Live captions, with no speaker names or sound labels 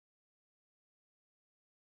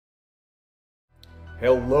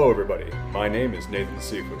Hello everybody, my name is Nathan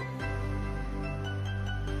Sifu.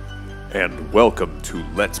 And welcome to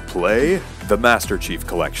Let's Play the Master Chief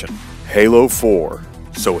Collection, Halo 4.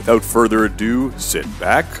 So without further ado, sit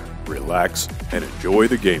back, relax, and enjoy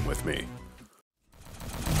the game with me.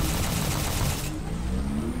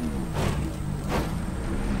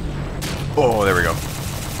 Oh, there we go. 2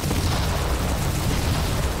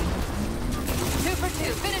 for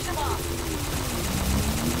 2, finish him off.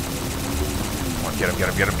 Come on, get him, get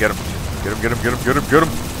him, get him, get him. Get him, get him, get him, get him, get him.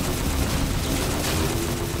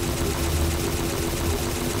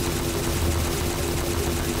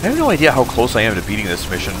 I have no idea how close I am to beating this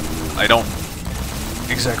mission. I don't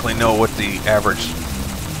exactly know what the average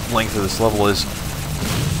length of this level is.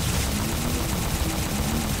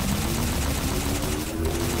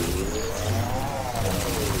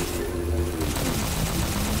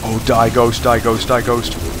 Oh, die ghost, die ghost, die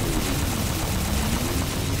ghost.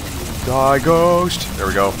 Die ghost. There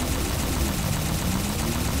we go.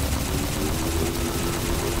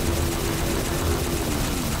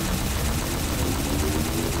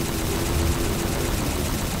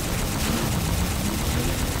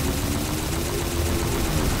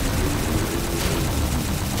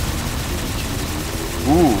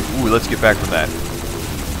 Ooh, let's get back from that.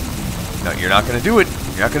 No, you're not gonna do it.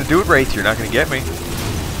 You're not gonna do it, Wraith. You're not gonna get me.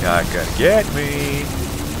 You're not gonna get me.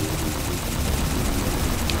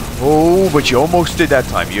 Oh, but you almost did that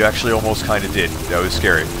time. You actually almost kind of did. That was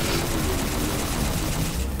scary.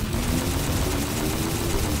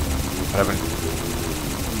 I haven't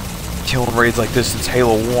killed raids like this since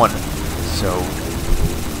Halo 1, so...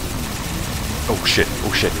 Oh shit,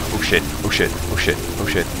 oh shit, oh shit, oh shit, oh shit, oh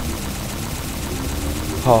shit.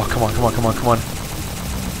 Oh, come on, come on, come on, come on.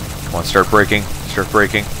 Come on, start breaking, start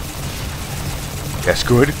breaking. Yes,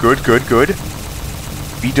 good, good, good, good.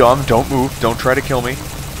 Be dumb, don't move, don't try to kill me.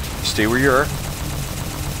 Stay where you are.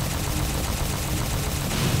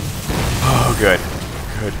 Oh, good,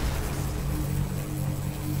 good.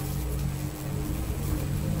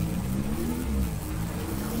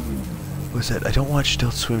 What's that? I don't watch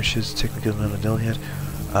Stealth Swim shows, technically not adult yet.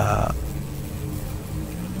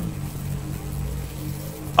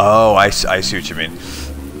 Oh, I see what you mean.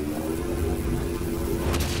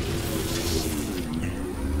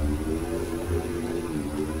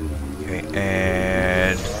 Okay,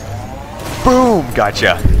 and... Boom!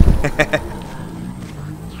 Gotcha!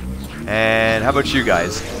 And how about you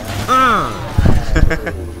guys?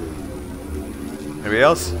 Anybody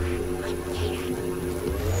else?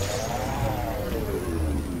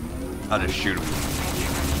 I'll just shoot him.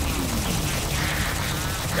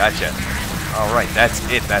 Gotcha. Alright, that's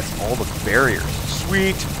it. That's all the barriers.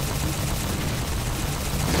 Sweet!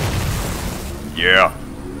 Yeah.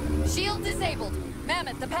 Shield disabled.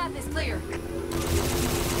 Mammoth, the path is clear.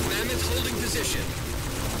 Mammoth holding position.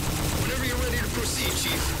 Whenever you're ready to proceed,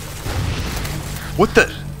 Chief. What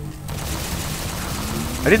the?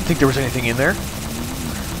 I didn't think there was anything in there.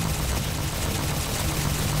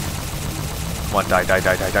 Come on, die, die,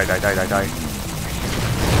 die, die, die, die, die, die, die.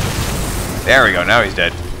 There we go, now he's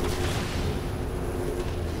dead.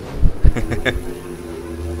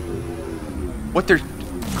 What, there's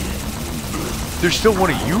still one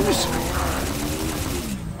to use?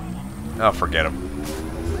 Oh, forget him.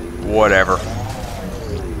 Whatever.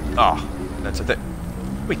 Oh, that's a thing.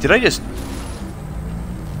 Wait, did I just...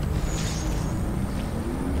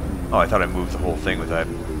 Oh, I thought I moved the whole thing with that.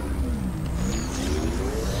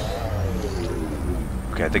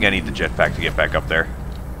 Okay, I think I need the jetpack to get back up there.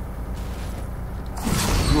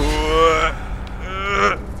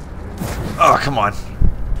 Oh, come on.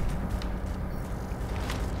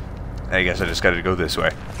 I guess I just gotta go this way.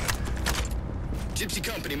 Gypsy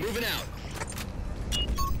Company moving out.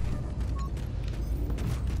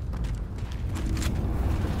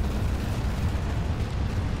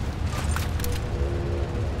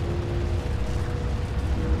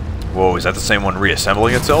 Whoa, is that the same one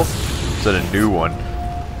reassembling itself? Is that a new one?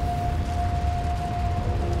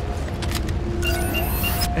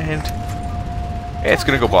 And... Hey, it's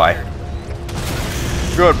gonna go by.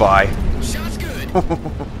 Goodbye. Shot's good.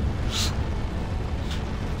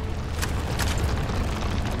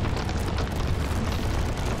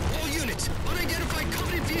 All units, unidentified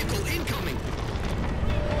Covenant vehicle incoming.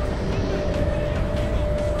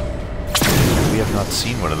 We have not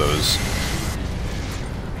seen one of those.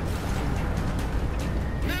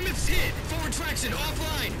 Mammoth's hit. Forward traction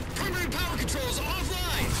offline. Primary power controls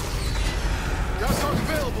offline. Gas talk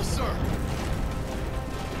available, sir.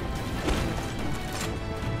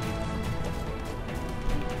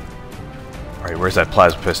 Alright, where's that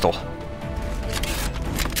plasma pistol?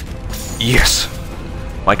 Yes!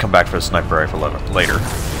 Might come back for the sniper rifle later.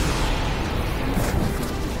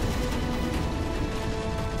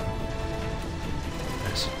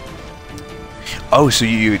 Nice. Oh, so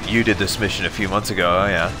you did this mission a few months ago, oh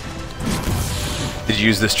yeah. Did you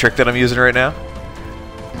use this trick that I'm using right now?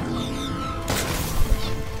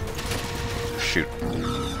 Shoot.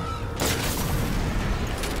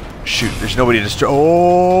 Shoot, there's nobody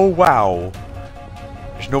oh, wow.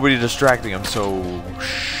 There's nobody distracting him, so...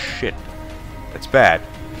 Shit. That's bad.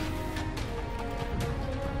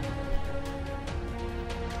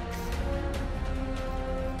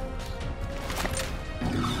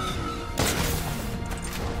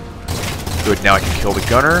 Good, now I can kill the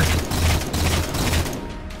gunner.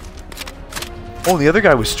 Oh, the other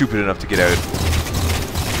guy was stupid enough to get out.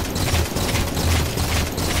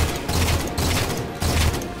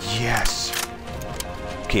 Yes.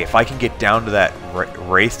 Okay, if I can get down to that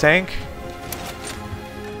Wraith tank,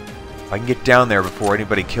 if I can get down there before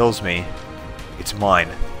anybody kills me, it's mine.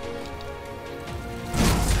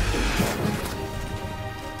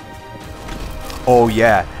 Oh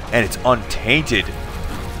yeah, and it's untainted.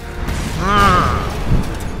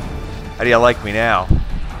 How do you like me now?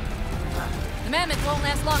 The mammoth won't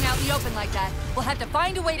last long out in the open like that. We'll have to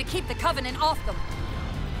find a way to keep the Covenant off them.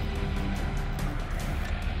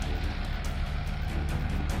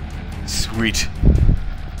 Sweet.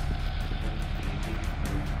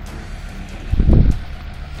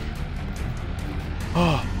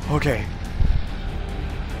 Oh, okay.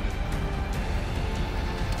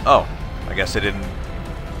 Oh, I guess I didn't...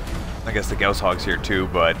 I guess the Gauss Hog's here too,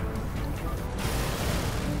 but...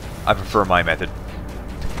 I prefer my method.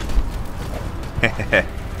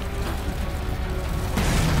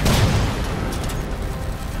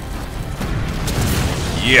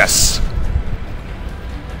 Yes!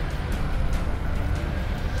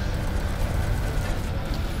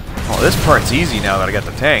 Oh, this part's easy now that I got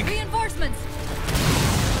the tank. Reinforcements!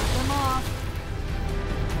 Them off.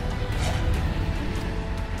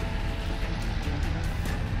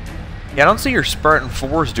 Yeah, I don't see your Spartan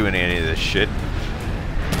 4s doing any of this shit.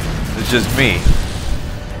 It's just me.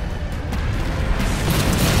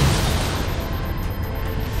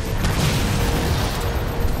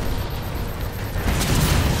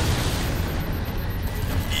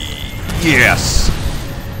 Yes!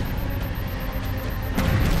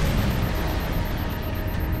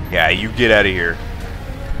 Yeah, you get out of here.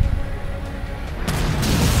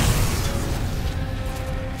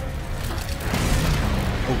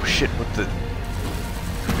 Oh shit, what the...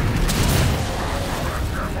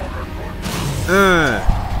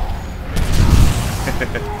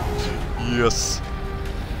 Yes.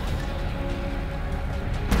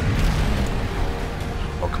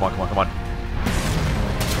 Oh, come on, come on, come on.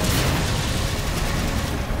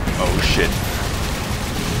 Oh, shit.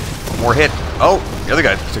 One more hit. Oh, the other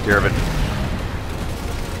guy took care of it.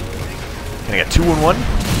 Can I get 2 in 1?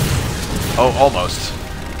 Oh, almost.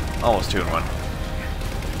 Almost 2 in 1.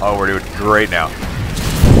 Oh, we're doing great now.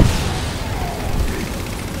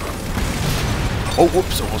 Oh,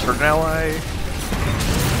 whoops, almost hurt an ally.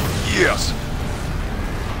 Yes!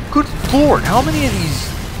 Good lord, how many of these...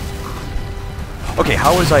 Okay,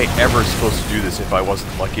 how was I ever supposed to do this if I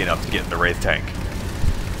wasn't lucky enough to get in the Wraith tank?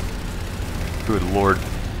 Good lord.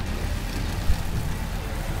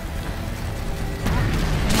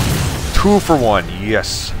 Two for one,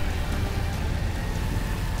 yes.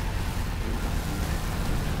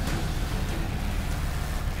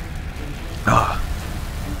 Ah.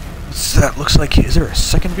 What's that? Looks like... Is there a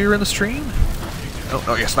second viewer in the stream? Oh,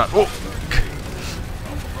 no, yes, not. Oh!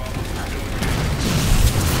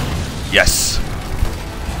 Yes!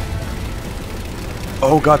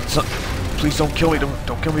 Oh god, please don't kill me,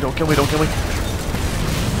 don't kill me, don't kill me, don't kill me.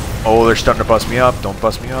 Oh, they're starting to bust me up. Don't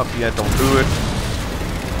bust me up yet, don't do it.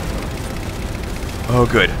 Oh,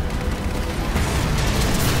 good.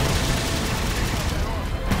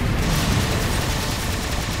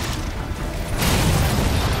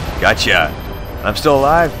 Gotcha. I'm still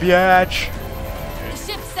alive, biatch. The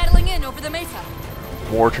ship's settling in over the mesa.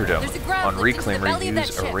 Martyrdom. There's a ground On lift into the reclaimer, belly of that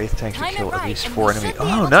use a ship. wraith tank to Time it kill at right, least and 4 we should enemies. be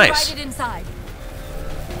Oh, able to nice. ride it inside.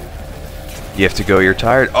 You have to go, you're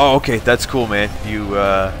tired? Oh, okay, that's cool, man. You,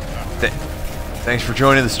 thanks for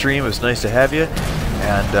joining the stream. It was nice to have you.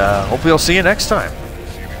 And, hopefully I'll see you next time.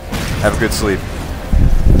 Have a good sleep.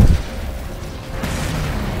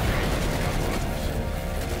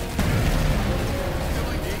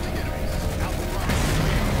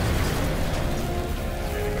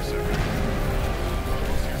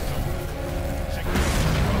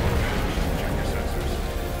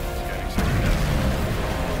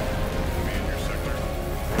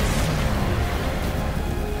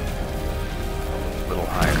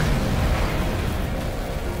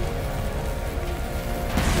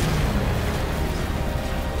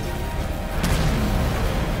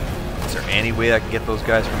 any way I can get those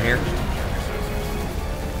guys from here?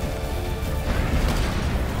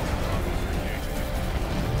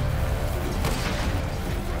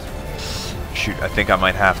 Shoot, I think I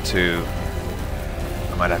might have to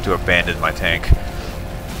abandon my tank.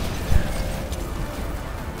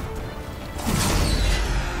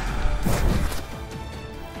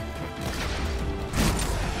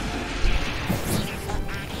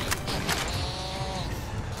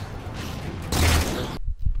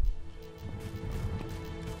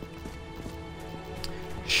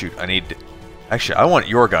 Shoot, I need... Actually, I want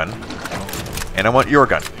your gun. And I want your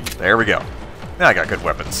gun. There we go. Now I got good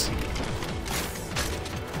weapons.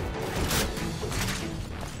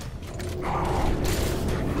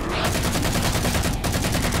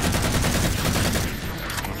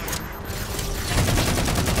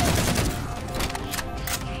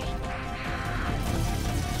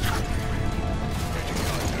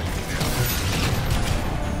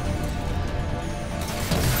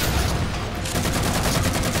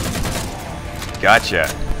 Gotcha.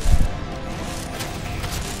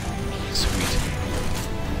 Sweet.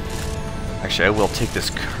 Actually, I will take this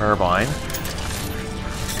carbine.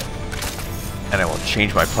 And I will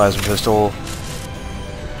change my plasma pistol.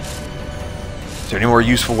 Is there any more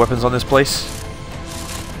useful weapons on this place?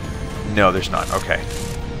 No, there's not. Okay.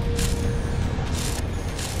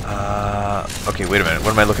 Okay, wait a minute.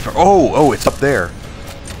 What am I looking for? Oh, it's up there.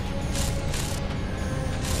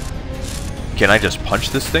 Can I just punch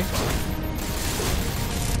this thing?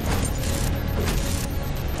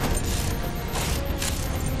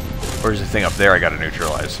 Or is the thing up there I gotta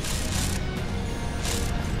neutralize?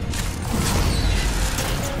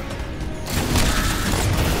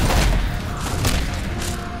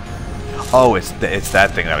 Oh, it's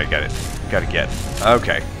that thing that I gotta get.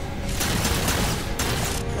 Okay.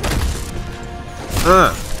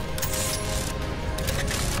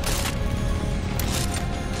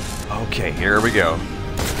 Okay, here we go.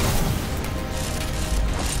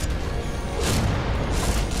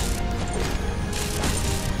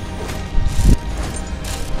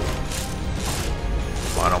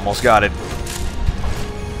 Almost got it.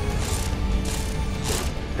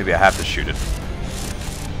 Maybe I have to shoot it.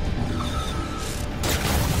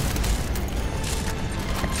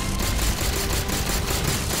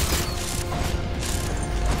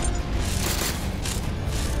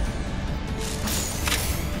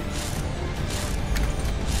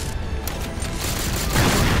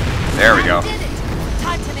 There we go.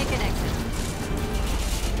 Time to make an exit.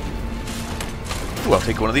 Ooh, I'll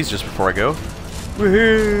take one of these just before I go.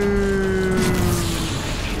 Woohoo!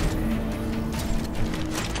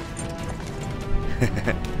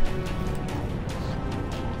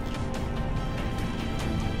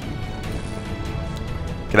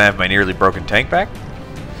 Can I have my nearly broken tank back?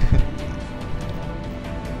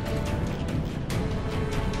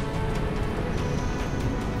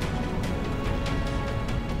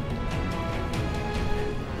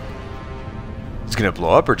 It's gonna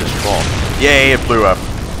blow up or just fall? Yay, it blew up.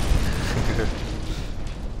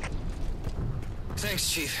 Thanks,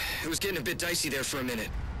 Chief. It was getting a bit dicey there for a minute.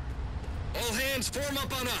 All hands form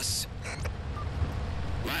up on us.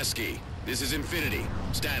 Lasky, this is Infinity.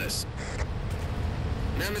 Status.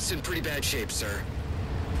 Mammoth's in pretty bad shape, sir.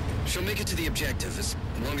 She'll make it to the objective as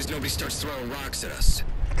long as nobody starts throwing rocks at us.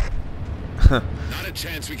 Not a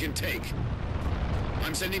chance we can take.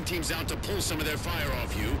 I'm sending teams out to pull some of their fire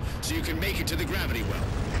off you so you can make it to the gravity well.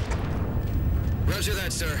 Roger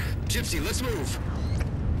that, sir. Gypsy, let's move.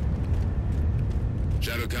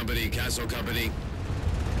 Shadow Company, Castle Company,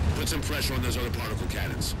 put some pressure on those other particle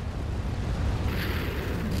cannons.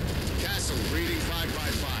 Castle, reading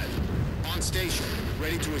 555. On station,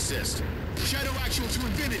 ready to assist. Shadow actual to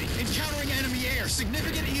Infinity. Encountering enemy air.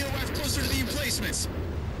 Significant EOF closer to the emplacements.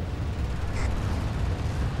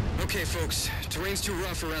 Okay, folks. Terrain's too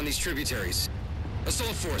rough around these tributaries.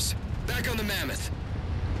 Assault force, back on the Mammoth.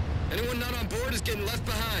 Anyone not on board is getting left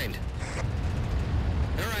behind.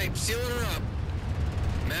 All right, sealing her up.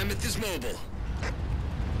 Mammoth is mobile.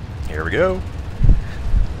 Here we go.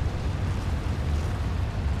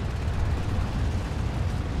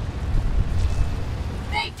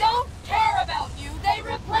 They don't care about you. They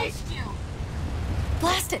replaced you.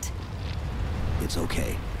 Blast it. It's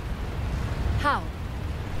okay. How?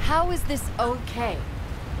 How is this okay?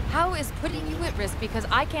 How is putting you at risk because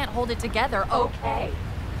I can't hold it together okay?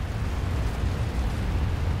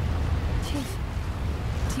 Chief,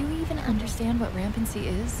 do you even understand what rampancy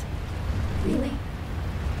is? Really?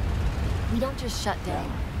 We don't just shut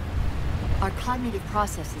down. Our cognitive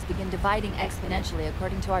processes begin dividing exponentially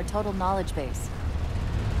according to our total knowledge base.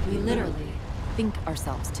 We literally think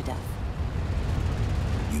ourselves to death.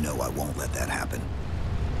 You know I won't let that happen.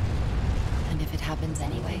 And if it happens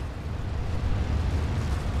anyway?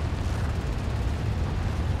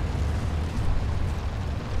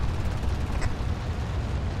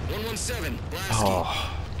 117, Lasky.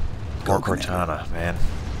 Oh, Go, poor Cortana, man.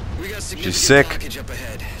 We got She's significant sick. blockage up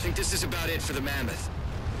ahead. I think this is about it for the Mammoth.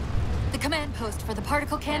 The command post for the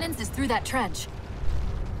particle cannons is through that trench.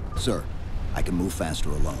 Sir, I can move faster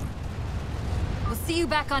alone. We'll see you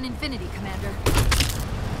back on Infinity, Commander.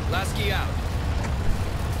 Lasky out.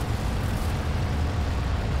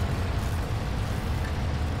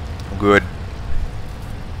 I'm good.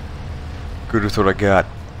 Good with what I got.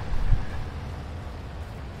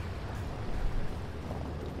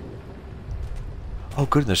 Oh,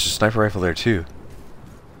 good, and there's a sniper rifle there too.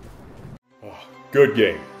 Good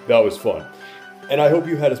game. That was fun. And I hope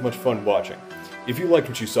you had as much fun watching. If you liked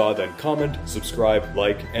what you saw, then comment, subscribe,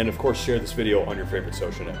 like, and of course share this video on your favorite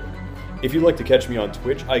social network. If you'd like to catch me on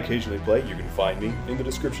Twitch, I occasionally play. You can find me in the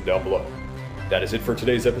description down below. That is it for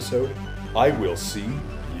today's episode. I will see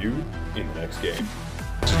you in the next game.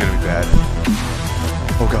 This is gonna be bad.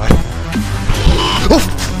 Oh god.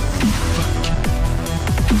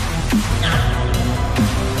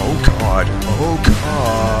 Oh god. Oh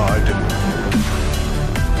god.